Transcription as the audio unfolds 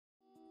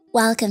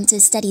Welcome to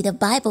Study the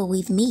Bible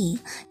with me.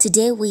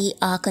 Today we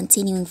are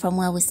continuing from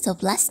where we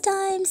stopped last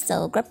time,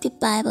 so grab your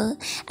Bible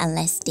and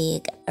let's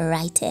dig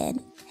right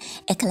in.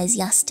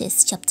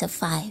 Ecclesiastes chapter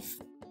 5.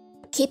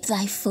 Keep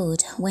thy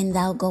food when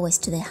thou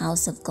goest to the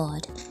house of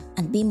God,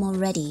 and be more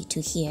ready to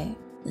hear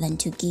than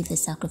to give the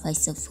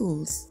sacrifice of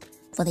fools,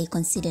 for they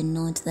consider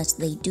not that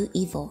they do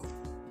evil.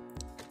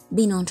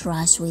 Be not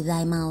rash with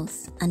thy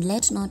mouth, and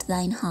let not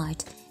thine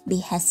heart be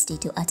hasty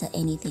to utter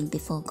anything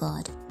before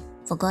God.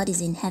 For God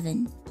is in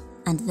heaven,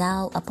 and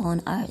thou upon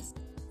earth,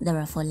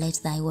 therefore let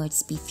thy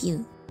words be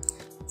few.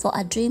 For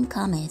a dream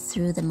cometh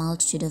through the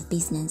multitude of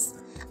business,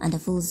 and a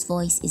fool's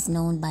voice is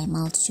known by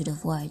multitude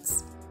of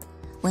words.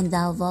 When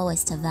thou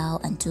vowest a vow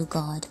unto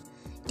God,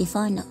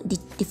 defer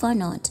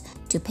not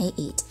to pay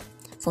it,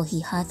 for he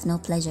hath no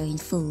pleasure in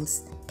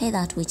fools. Pay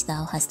that which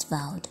thou hast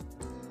vowed.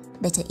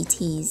 Better it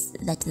is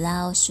that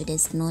thou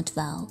shouldest not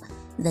vow,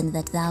 than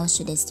that thou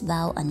shouldest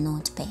vow and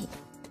not pay.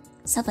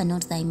 Suffer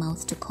not thy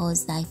mouth to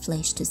cause thy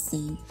flesh to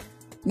sin.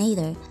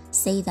 Neither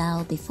say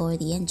thou before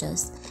the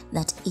angels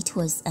that it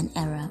was an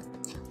error.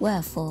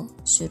 Wherefore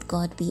should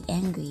God be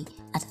angry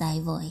at thy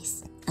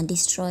voice, and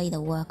destroy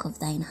the work of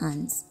thine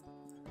hands?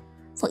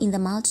 For in the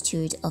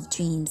multitude of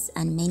dreams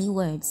and many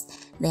words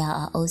there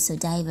are also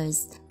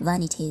divers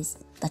vanities,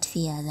 but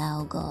fear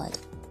thou God.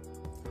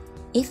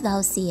 If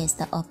thou seest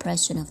the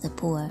oppression of the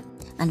poor,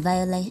 and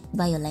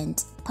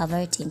violent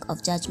perverting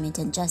of judgment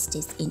and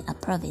justice in a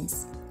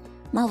province,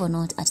 marvel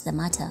not at the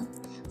matter,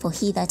 for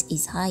he that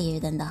is higher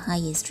than the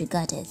highest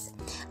regardeth,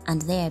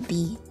 and there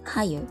be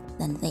higher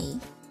than they.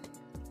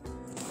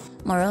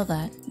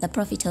 Moreover, the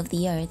profit of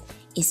the earth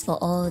is for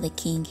all the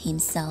king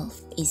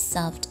himself is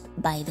served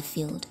by the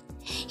field.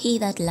 He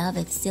that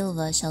loveth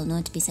silver shall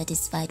not be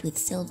satisfied with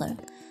silver,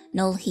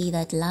 nor he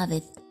that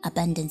loveth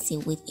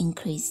abundancy with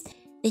increase.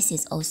 This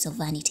is also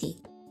vanity.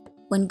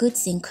 When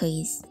goods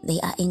increase, they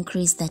are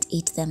increased that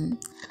eat them.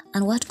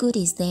 And what good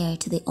is there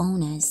to the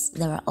owners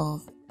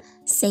thereof,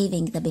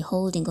 saving the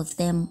beholding of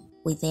them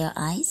with their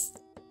eyes?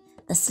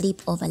 The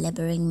sleep of a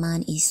laboring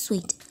man is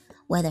sweet,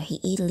 whether he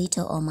eat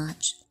little or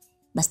much,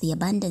 but the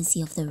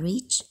abundancy of the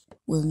rich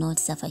will not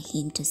suffer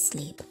him to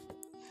sleep.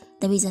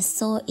 There is a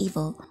sore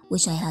evil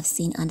which I have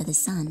seen under the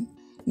sun,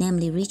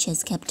 namely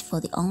riches kept for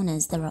the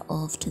owners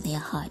thereof to their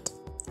heart.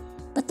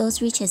 But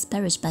those riches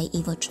perish by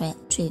evil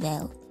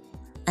travail.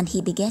 And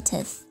he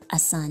begetteth a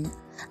son,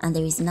 and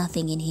there is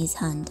nothing in his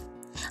hand.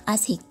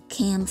 As he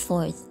came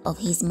forth of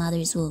his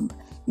mother's womb,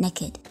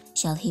 naked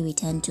shall he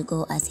return to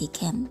go as he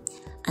came,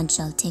 and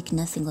shall take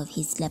nothing of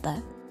his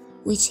labor,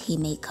 which he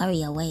may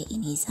carry away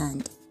in his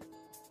hand.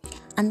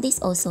 And this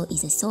also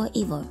is a sore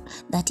evil,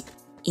 that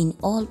in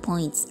all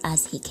points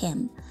as he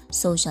came,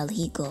 so shall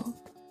he go.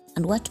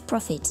 And what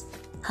profit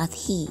hath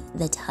he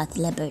that hath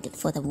labored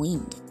for the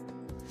wind?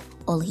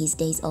 All his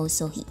days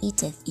also he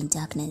eateth in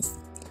darkness,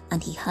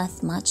 and he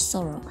hath much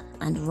sorrow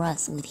and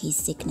wrath with his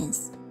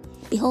sickness.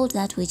 Behold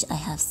that which I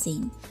have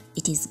seen,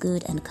 it is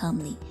good and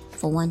comely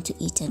for one to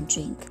eat and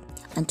drink,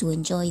 and to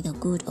enjoy the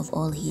good of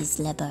all his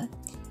labor,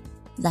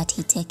 that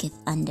he taketh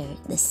under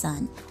the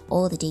sun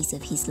all the days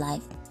of his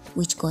life,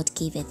 which God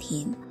giveth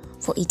him,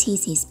 for it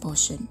is his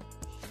portion.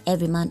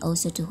 Every man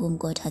also to whom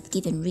God hath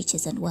given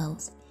riches and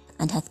wealth,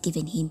 and hath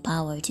given him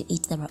power to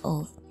eat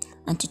thereof,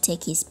 and to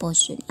take his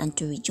portion, and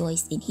to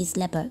rejoice in his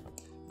labor,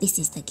 this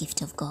is the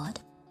gift of God.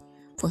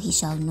 For he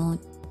shall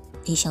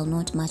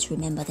not much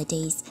remember the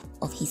days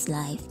of his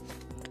life,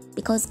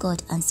 because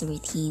God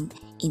answereth him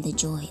in the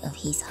joy of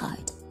his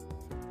heart.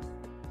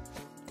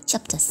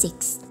 Chapter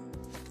 6.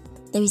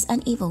 There is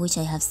an evil which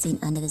I have seen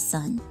under the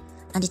sun,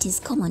 and it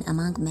is common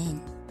among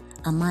men,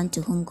 a man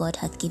to whom God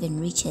hath given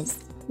riches,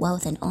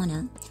 wealth, and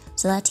honor,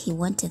 so that he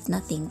wanteth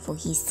nothing for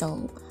his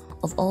soul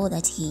of all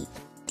that he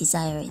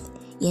desireth,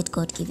 yet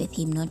God giveth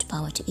him not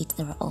power to eat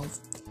thereof,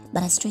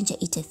 but a stranger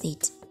eateth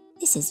it.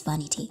 This is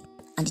vanity,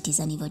 and it is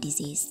an evil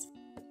disease.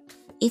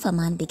 If a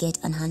man beget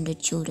 100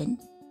 children,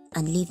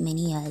 and live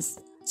many years,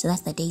 so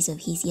that the days of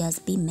his years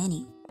be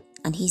many,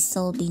 and his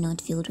soul be not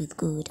filled with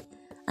good,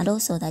 and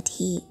also that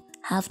he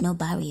have no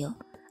burial,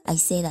 I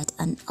say that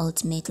an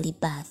ultimately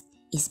birth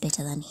is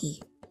better than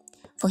he.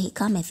 For he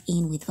cometh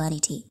in with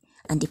vanity,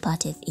 and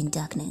departeth in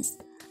darkness,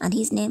 and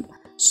his name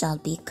shall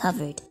be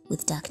covered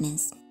with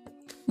darkness.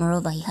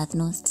 Moreover, he hath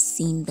not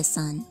seen the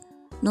sun,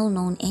 nor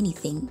known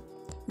anything.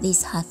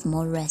 This hath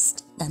more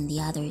rest than the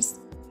others.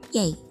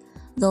 Yea,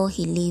 though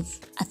he live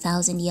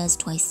 1,000 years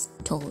twice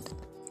told,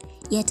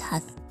 yet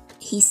hath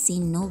he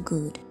seen no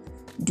good.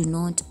 Do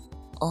not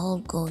all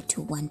go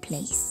to one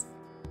place.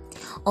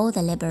 All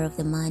the labor of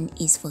the man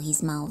is for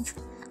his mouth,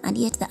 and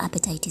yet the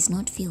appetite is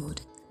not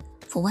filled.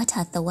 For what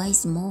hath the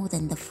wise more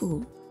than the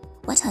fool?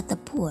 What hath the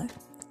poor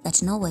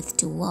that knoweth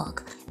to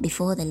walk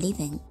before the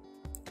living?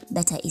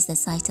 Better is the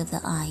sight of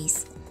the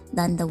eyes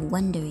than the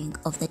wandering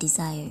of the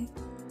desire.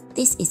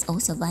 This is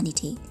also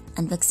vanity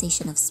and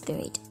vexation of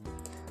spirit.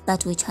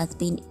 That which hath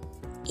been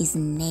is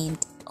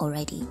named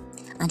already,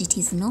 and it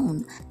is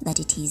known that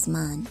it is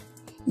man.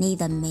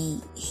 Neither may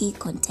he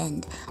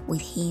contend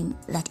with him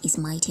that is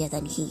mightier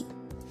than he.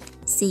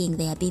 seeing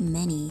there be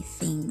many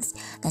things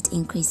that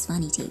increase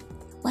vanity,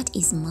 what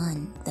is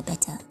man the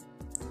better?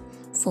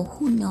 For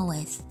who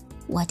knoweth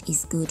what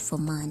is good for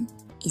man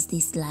is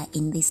this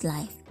in this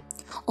life,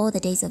 all the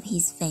days of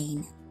his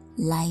vain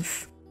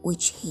life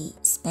which he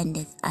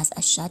spendeth as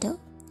a shadow?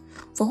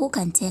 For who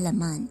can tell a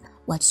man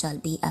what shall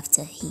be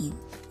after him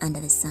under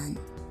the sun?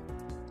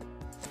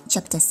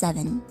 Chapter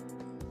 7.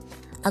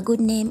 A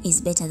good name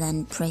is better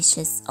than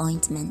precious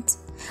ointment,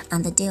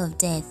 and the day of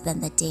death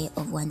than the day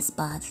of one's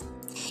birth.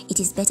 It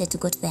is better to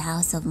go to the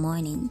house of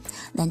mourning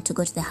than to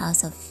go to the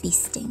house of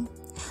feasting,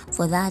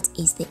 for that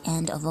is the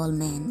end of all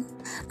men,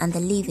 and the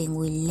living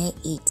will lay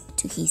it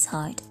to his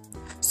heart.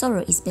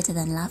 Sorrow is better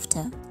than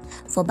laughter,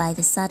 for by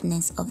the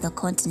sadness of the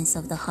continence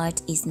of the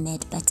heart is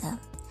made better.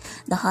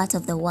 The heart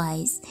of the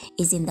wise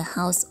is in the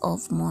house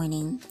of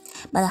mourning,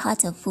 but the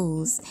heart of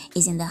fools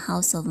is in the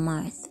house of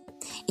mirth.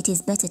 It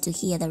is better to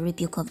hear the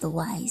rebuke of the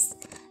wise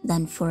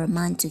than for a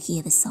man to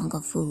hear the song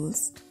of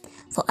fools.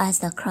 For as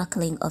the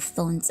crackling of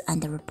thorns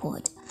under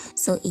report,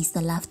 so is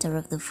the laughter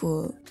of the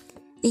fool.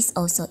 This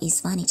also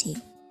is vanity.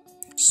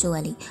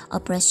 Surely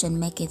oppression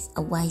maketh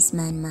a wise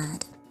man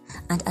mad,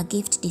 and a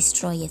gift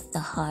destroyeth the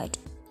heart.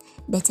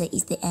 Better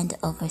is the end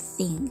of a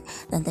thing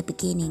than the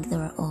beginning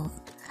thereof,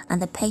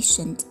 and the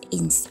patient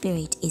in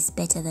spirit is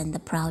better than the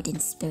proud in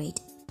spirit.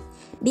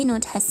 Be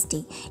not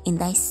hasty in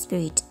thy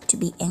spirit to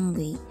be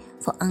angry,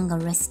 for anger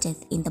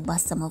resteth in the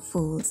bosom of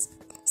fools.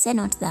 Say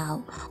not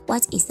thou,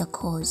 what is the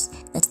cause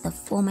that the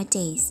former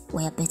days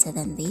were better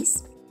than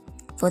this?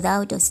 For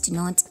thou dost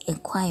not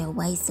inquire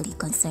wisely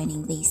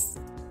concerning this.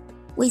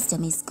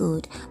 Wisdom is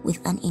good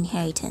with an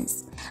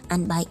inheritance,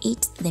 and by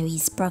it there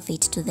is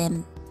profit to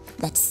them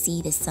that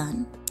see the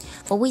sun.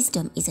 For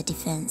wisdom is a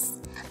defense,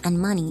 and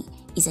money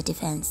is a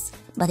defense,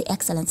 but the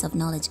excellence of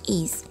knowledge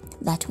is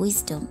that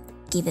wisdom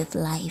giveth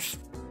life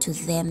to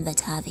them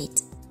that have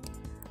it.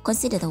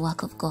 Consider the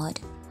work of God,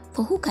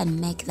 for who can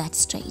make that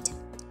straight,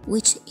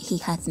 which he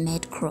hath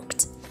made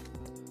crooked?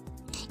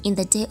 In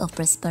the day of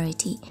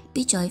prosperity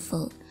be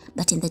joyful,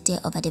 but in the day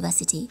of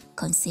adversity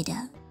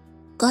consider.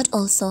 God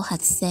also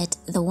hath set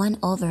the one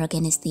over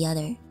against the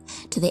other,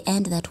 to the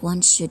end that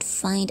one should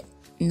find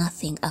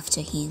nothing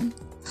after him.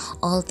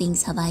 All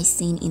things have I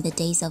seen in the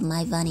days of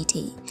my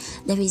vanity.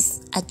 There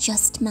is a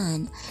just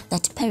man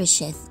that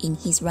perisheth in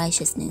his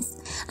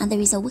righteousness, and there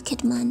is a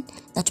wicked man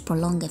that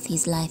prolongeth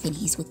his life in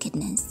his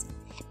wickedness.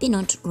 Be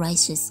not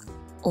righteous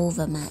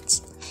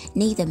overmuch,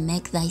 neither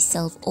make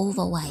thyself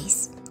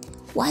overwise.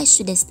 Why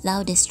shouldest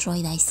thou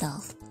destroy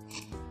thyself?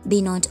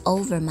 Be not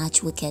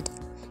overmuch wicked,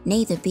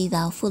 neither be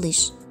thou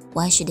foolish.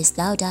 Why shouldest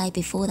thou die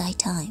before thy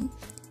time?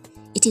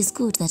 It is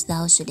good that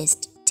thou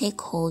shouldest take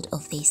hold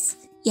of this.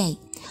 Yea,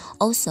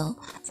 also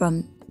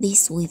from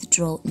this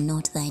withdraw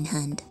not thine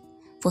hand.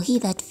 For he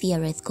that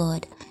feareth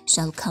God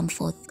shall come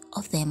forth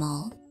of them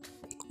all.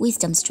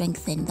 Wisdom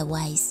strengtheneth the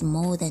wise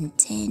more than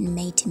 10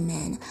 mighty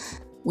men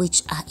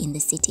which are in the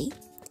city.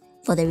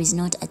 For there is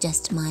not a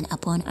just man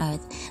upon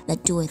earth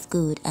that doeth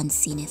good and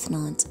sinneth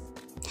not.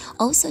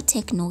 Also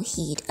take no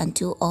heed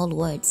unto all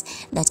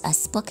words that are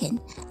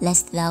spoken,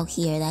 lest thou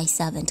hear thy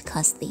servant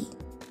curse thee.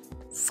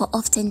 For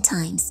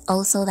oftentimes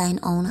also thine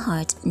own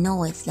heart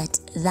knoweth that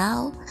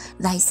thou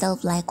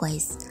thyself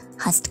likewise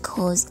hast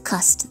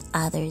cursed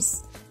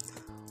others.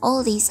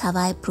 All this have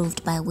I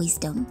proved by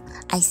wisdom.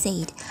 I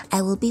said,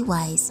 I will be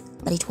wise,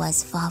 but it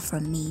was far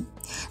from me.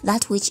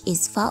 That which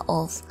is far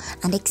off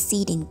and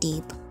exceeding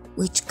deep,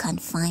 which can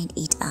find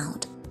it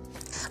out?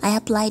 I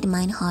applied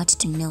mine heart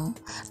to know,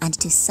 and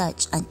to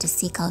search, and to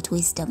seek out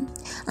wisdom,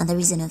 and the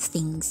reason of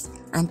things,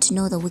 and to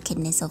know the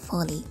wickedness of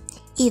folly,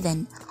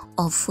 even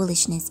of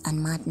foolishness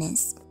and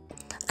madness.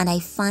 And I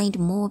find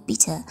more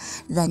bitter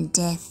than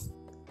death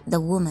the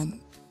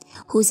woman,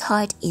 whose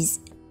heart is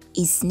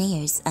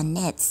snares and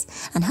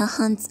nets, and her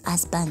hands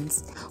as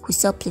bands.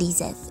 Whoso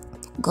pleaseth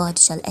God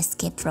shall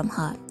escape from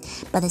her,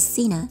 but the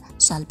sinner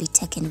shall be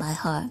taken by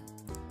her.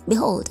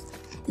 Behold,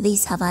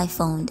 this have I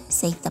found,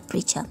 saith the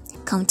preacher,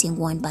 counting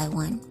one by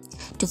one,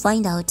 to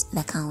find out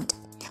the count,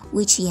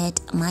 which yet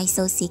my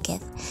soul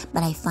seeketh,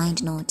 but I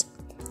find not.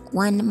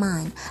 One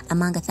man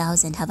among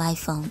 1,000 have I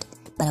found,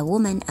 but a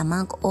woman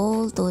among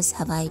all those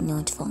have I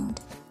not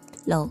found.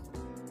 Lo,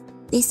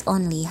 this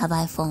only have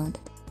I found,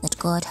 that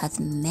God hath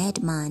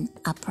made man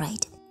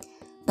upright,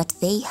 but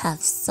they have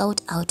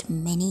sought out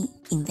many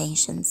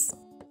inventions.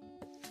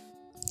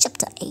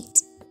 Chapter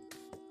 8.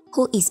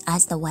 Who is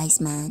as the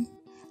wise man,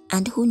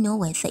 and who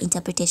knoweth the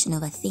interpretation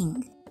of a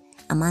thing?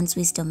 A man's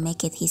wisdom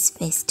maketh his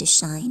face to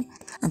shine,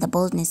 and the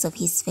boldness of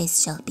his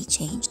face shall be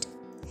changed.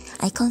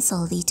 I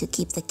counsel thee to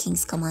keep the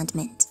king's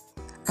commandment,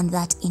 and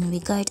that in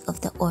regard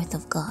of the oath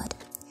of God,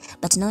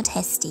 but not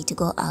hasty to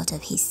go out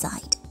of his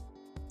sight.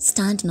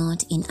 Stand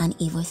not in an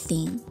evil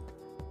thing,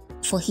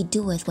 for he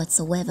doeth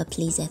whatsoever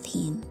pleaseth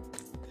him.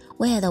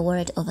 Where the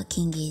word of a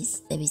king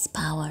is, there is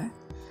power.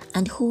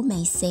 And who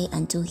may say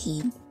unto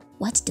him,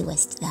 What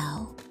doest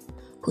thou?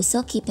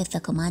 Whoso keepeth the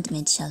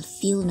commandment shall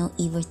feel no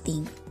evil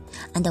thing,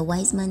 and a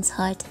wise man's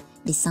heart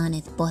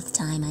discerneth both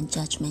time and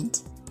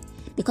judgment.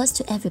 Because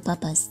to every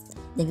purpose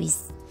there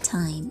is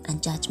time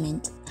and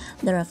judgment.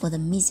 Therefore the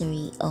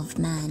misery of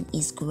man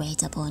is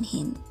great upon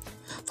him.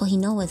 For he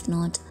knoweth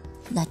not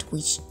that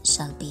which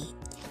shall be.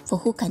 For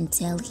who can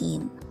tell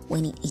him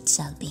when it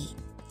shall be?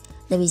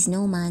 There is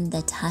no man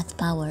that hath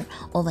power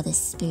over the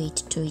spirit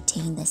to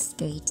retain the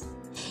spirit,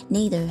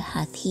 neither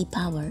hath he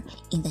power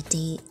in the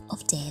day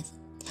of death.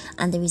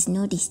 And there is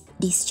no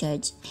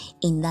discharge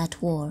in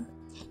that war,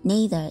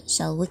 neither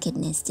shall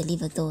wickedness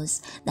deliver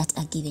those that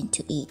are given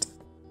to it.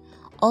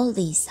 All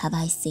this have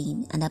I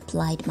seen, and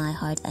applied my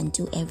heart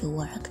unto every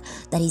work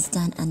that is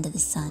done under the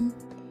sun.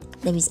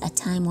 There is a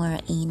time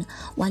wherein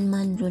one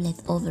man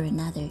ruleth over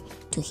another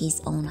to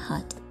his own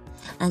hurt.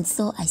 And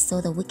so I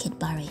saw the wicked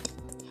buried,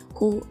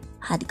 who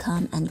had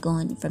come and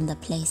gone from the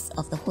place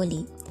of the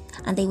holy,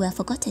 and they were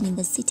forgotten in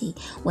the city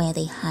where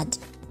they had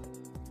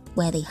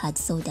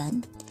so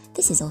done.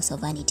 This is also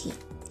vanity,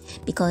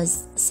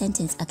 because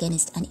sentence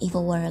against an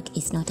evil work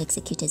is not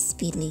executed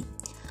speedily.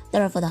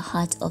 Therefore the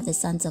heart of the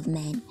sons of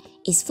men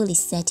is fully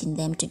set in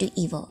them to do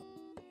evil.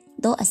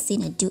 Though a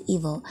sinner do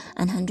evil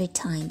 100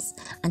 times,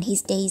 and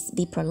his days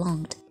be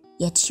prolonged,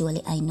 yet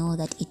surely I know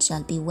that it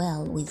shall be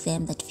well with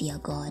them that fear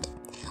God,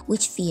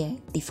 which fear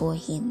before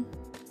him.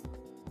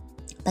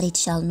 But it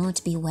shall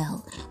not be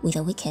well with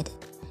the wicked,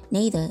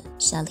 neither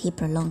shall he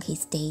prolong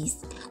his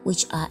days,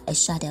 which are a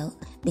shadow,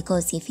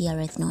 because he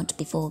feareth not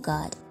before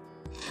God.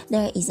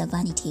 There is a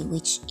vanity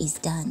which is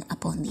done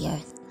upon the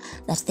earth,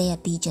 that there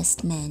be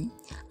just men,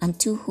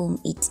 unto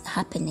whom it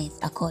happeneth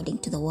according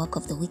to the work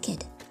of the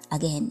wicked.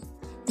 Again,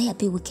 there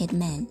be wicked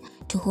men,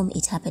 to whom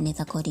it happeneth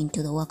according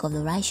to the work of the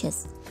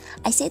righteous.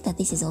 I said that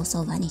this is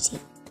also vanity.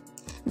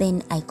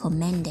 Then I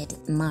commended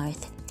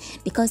mirth,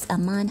 because a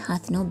man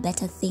hath no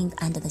better thing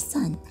under the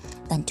sun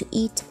than to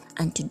eat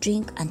and to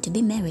drink and to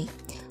be merry,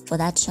 for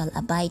that shall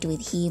abide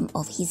with him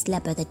of his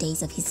labor the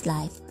days of his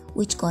life,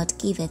 which God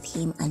giveth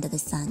him under the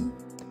sun.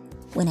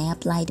 When I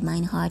applied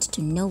mine heart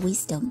to know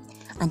wisdom,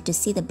 and to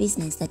see the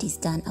business that is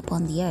done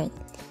upon the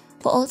earth,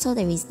 for also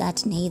there is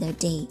that neither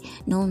day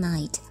nor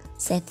night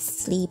saith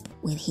sleep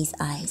with his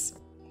eyes.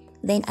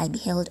 Then I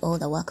beheld all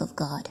the work of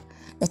God,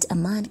 that a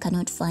man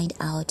cannot find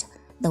out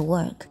the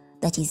work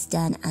that is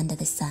done under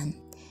the sun.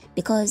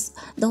 Because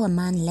though a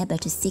man labor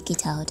to seek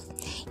it out,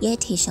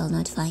 yet he shall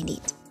not find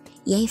it.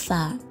 Yea,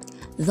 far,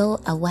 though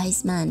a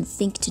wise man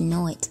think to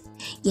know it,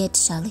 yet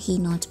shall he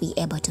not be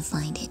able to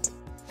find it.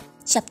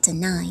 Chapter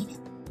 9.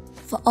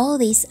 For all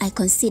this I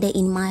consider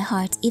in my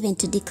heart, even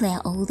to declare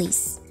all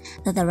this,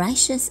 that the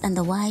righteous and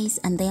the wise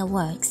and their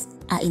works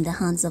are in the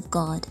hands of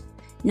God.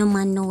 No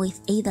man knoweth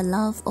either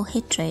love or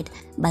hatred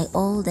by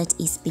all that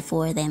is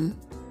before them.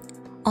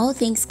 All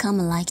things come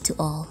alike to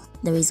all.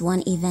 There is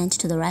one event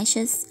to the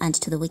righteous and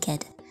to the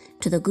wicked,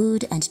 to the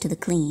good and to the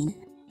clean,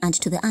 and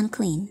to the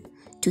unclean,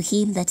 to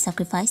him that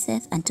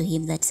sacrificeth and to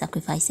him that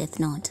sacrificeth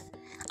not.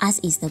 As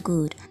is the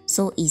good,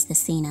 so is the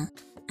sinner,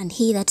 and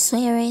he that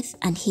sweareth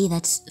and he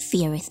that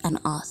feareth an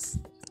oath.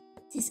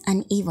 This is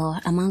an evil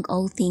among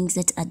all things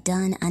that are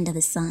done under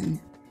the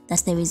sun,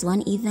 that there is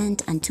one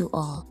event unto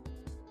all.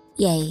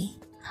 Yea,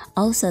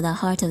 also the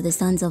heart of the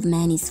sons of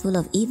men is full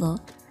of evil,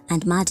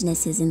 and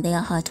madness is in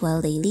their heart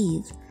while they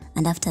live,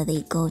 and after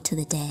they go to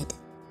the dead.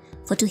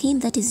 For to him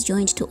that is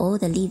joined to all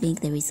the living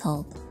there is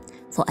hope.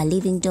 For a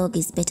living dog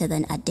is better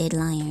than a dead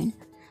lion.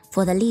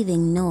 For the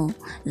living know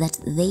that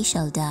they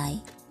shall die,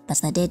 but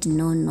the dead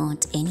know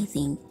not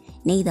anything,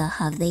 neither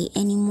have they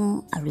any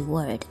more a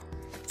reward.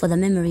 For the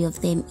memory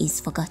of them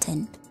is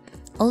forgotten.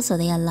 Also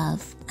their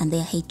love, and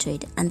their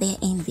hatred, and their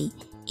envy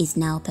is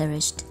now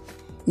perished.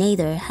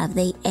 Neither have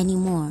they any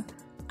more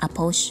a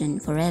portion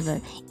forever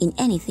in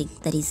anything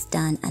that is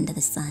done under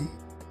the sun.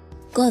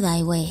 Go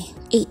thy way,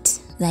 eat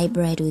thy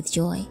bread with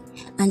joy,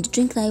 and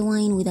drink thy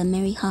wine with a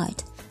merry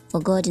heart, for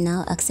God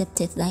now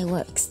accepteth thy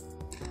works.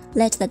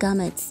 Let the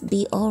garments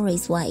be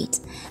always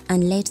white,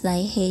 and let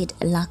thy head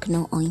lack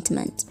no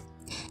ointment.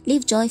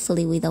 Live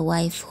joyfully with the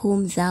wife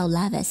whom thou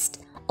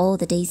lovest all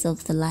the days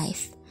of thy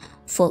life,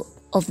 for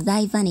of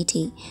thy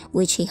vanity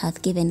which he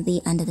hath given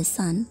thee under the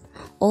sun,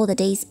 all the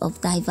days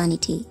of thy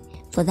vanity,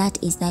 for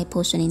that is thy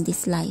portion in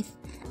this life,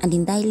 and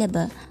in thy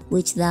labor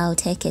which thou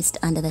takest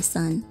under the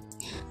sun.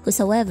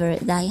 Whatsoever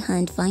thy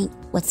hand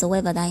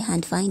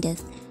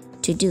findeth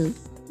to do,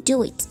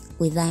 do it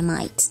with thy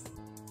might.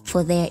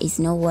 For there is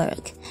no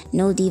work,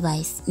 no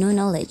device, no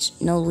knowledge,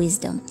 no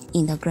wisdom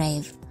in the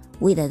grave,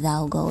 whither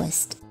thou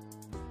goest.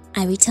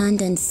 I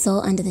returned and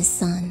saw under the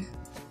sun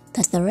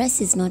that the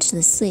race is not to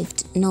the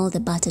swift, nor the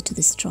battle to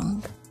the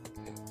strong,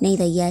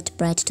 neither yet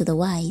bread to the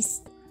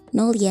wise,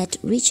 nor yet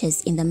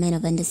riches in the men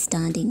of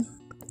understanding,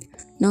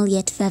 nor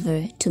yet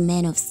favor to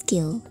men of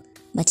skill,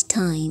 but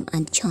time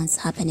and chance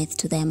happeneth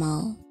to them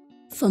all.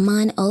 For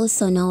man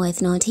also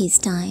knoweth not his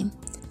time,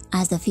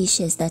 as the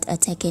fishes that are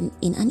taken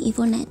in an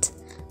evil net,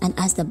 and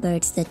as the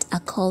birds that are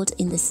caught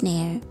in the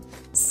snare,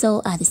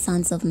 so are the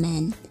sons of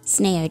men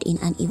snared in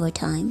an evil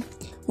time,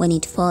 when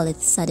it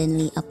falleth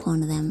suddenly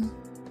upon them.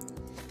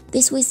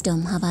 This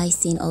wisdom have I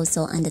seen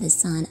also under the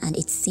sun, and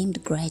it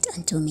seemed great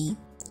unto me.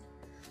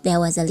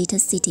 There was a little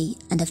city,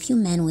 and a few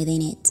men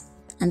within it,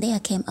 and there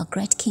came a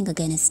great king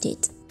against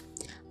it.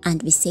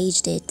 and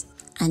besieged it,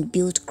 and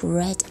built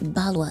great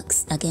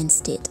bulwarks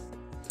against it.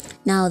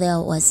 Now there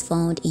was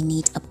found in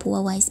it a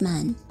poor wise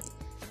man,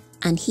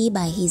 and he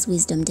by his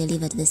wisdom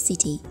delivered the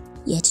city,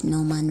 yet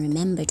no man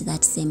remembered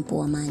that same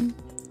poor man.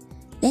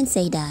 Then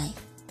said I,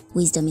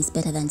 Wisdom is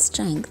better than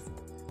strength.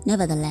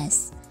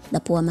 Nevertheless, the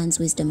poor man's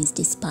wisdom is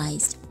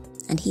despised,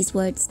 and his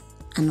words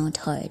are not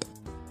heard.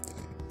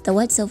 The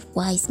words of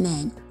wise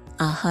men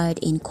are heard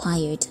in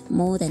quiet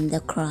more than the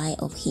cry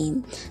of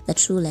him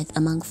that ruleth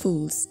among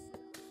fools.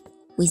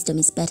 Wisdom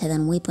is better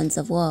than weapons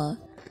of war,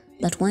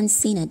 but one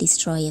sinner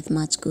destroyeth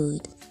much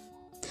good.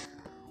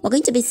 We're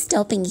going to be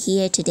stopping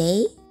here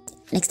today.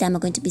 Next time we're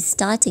going to be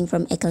starting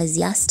from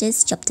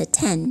Ecclesiastes chapter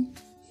 10.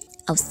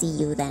 I'll see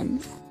you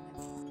then.